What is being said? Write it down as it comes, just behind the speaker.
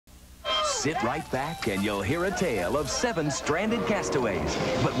Sit right back and you'll hear a tale of 7 stranded castaways.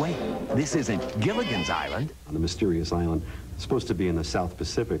 But wait, this isn't Gilligan's Island. On the mysterious island, supposed to be in the South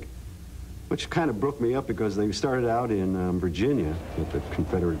Pacific, which kind of broke me up because they started out in Virginia at the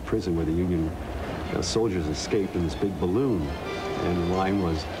Confederate prison where the Union soldiers escaped in this big balloon. And the line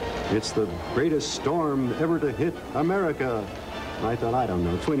was, "It's the greatest storm ever to hit America." And I thought, I don't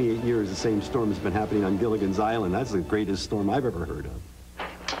know, 28 years the same storm has been happening on Gilligan's Island. That's the greatest storm I've ever heard of.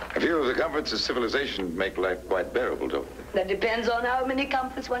 I feel the comforts of civilization make life quite bearable, don't they? That depends on how many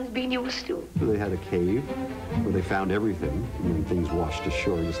comforts one's been used to. They had a cave where they found everything. I mean, things washed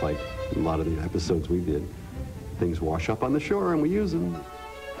ashore, just like a lot of the episodes we did. Things wash up on the shore and we use them.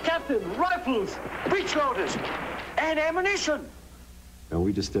 Captain, rifles, breech loaders, and ammunition. And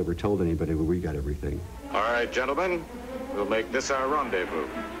we just never told anybody where we got everything. All right, gentlemen, we'll make this our rendezvous.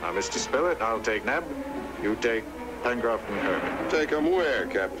 Now, Mr. Spillett, I'll take Neb. You take Pencroft and Herman. Take them where,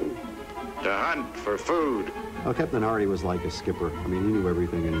 Captain? To hunt for food. Well, Captain Hardy was like a skipper. I mean, he knew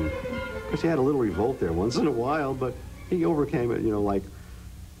everything, and of course, he had a little revolt there once in a while, but he overcame it, you know, like,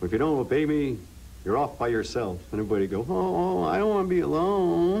 if you don't obey me, you're off by yourself. And everybody would go, oh, I don't want to be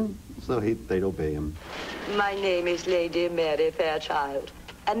alone. So they'd obey him. My name is Lady Mary Fairchild,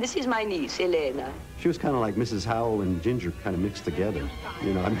 and this is my niece, Elena. She was kind of like Mrs. Howell and Ginger kind of mixed together.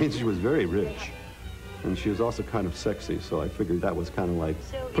 You know, I mean, she was very rich. And she was also kind of sexy, so I figured that was kind of like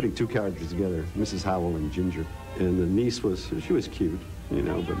putting 2 characters together, Mrs. Howell and Ginger. And the niece was, she was cute, you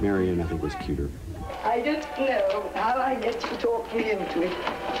know, but Marion, I think, was cuter. I don't know how I let you talk me into it.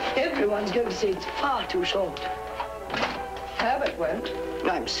 Everyone's going to say it's far too short. Herbert won't.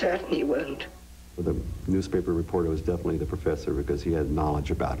 I'm certain he won't. The newspaper reporter was definitely the professor because he had knowledge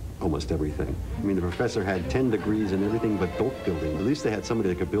about almost everything. I mean, the professor had 10 degrees in everything but boat building. At least they had somebody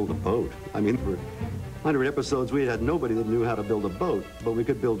that could build a boat. I mean, for 100 episodes, we had nobody that knew how to build a boat, but we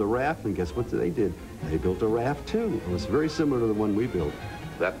could build a raft, and guess what they did? They built a raft, too. It was very similar to the one we built.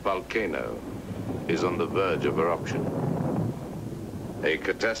 That volcano is on the verge of eruption. A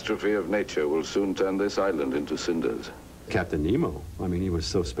catastrophe of nature will soon turn this island into cinders. Captain Nemo, I mean, he was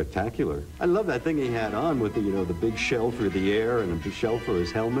so spectacular. I love that thing he had on with the, you know, the big shell for the air and a big shell for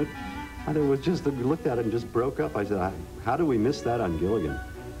his helmet. And it was just, we looked at it and just broke up. I said, how do we miss that on Gilligan?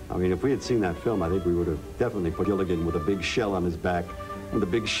 I mean, if we had seen that film, I think we would have definitely put Gilligan with a big shell on his back, with a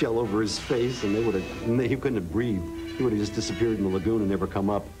big shell over his face, and he couldn't have breathed. He would have just disappeared in the lagoon and never come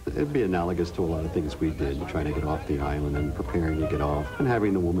up. It'd be analogous to a lot of things we did, trying to get off the island and preparing to get off, and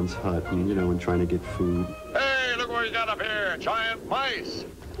having the woman's hut, and, you know, and trying to get food. Hey, look what we got up here, giant mice.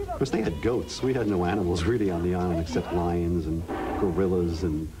 Of course, they had goats. We had no animals really on the island except lions and gorillas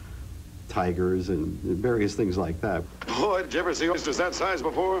and tigers and various things like that. Boy, did you ever see oysters that size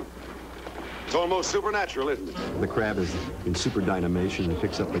before? It's almost supernatural, isn't it? The crab is in super dynamation and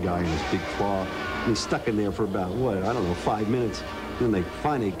picks up the guy in his big claw. And he's stuck in there for about, what, I don't know, 5 minutes. Then they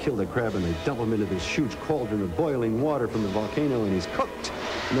finally kill the crab and they dump him into this huge cauldron of boiling water from the volcano, and he's cooked.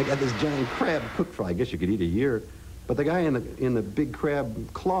 And they got this giant crab cooked for, I guess you could eat a year. But the guy in the big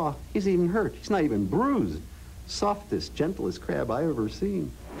crab claw, he's even hurt. He's not even bruised. Softest, gentlest crab I ever seen.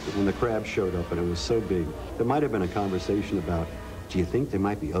 When the crab showed up, and it was so big, there might have been a conversation about, do you think there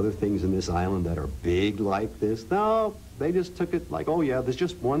might be other things in this island that are big like this? No, they just took it like, oh yeah, there's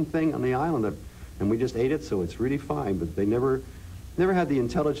just one thing on the island, and we just ate it, so it's really fine. But they never had the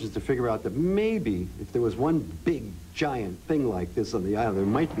intelligence to figure out that maybe if there was one big, giant thing like this on the island, there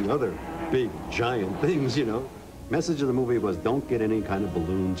might be other big, giant things, you know. Message of the movie was, don't get any kind of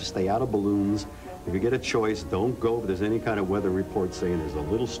balloon, just stay out of balloons. If you get a choice, don't go if there's any kind of weather report saying there's a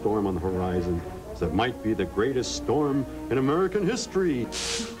little storm on the horizon. That might be the greatest storm in American history.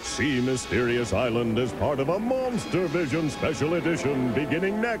 See Mysterious Island as part of a MonsterVision special edition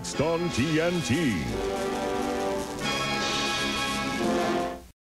beginning next on TNT.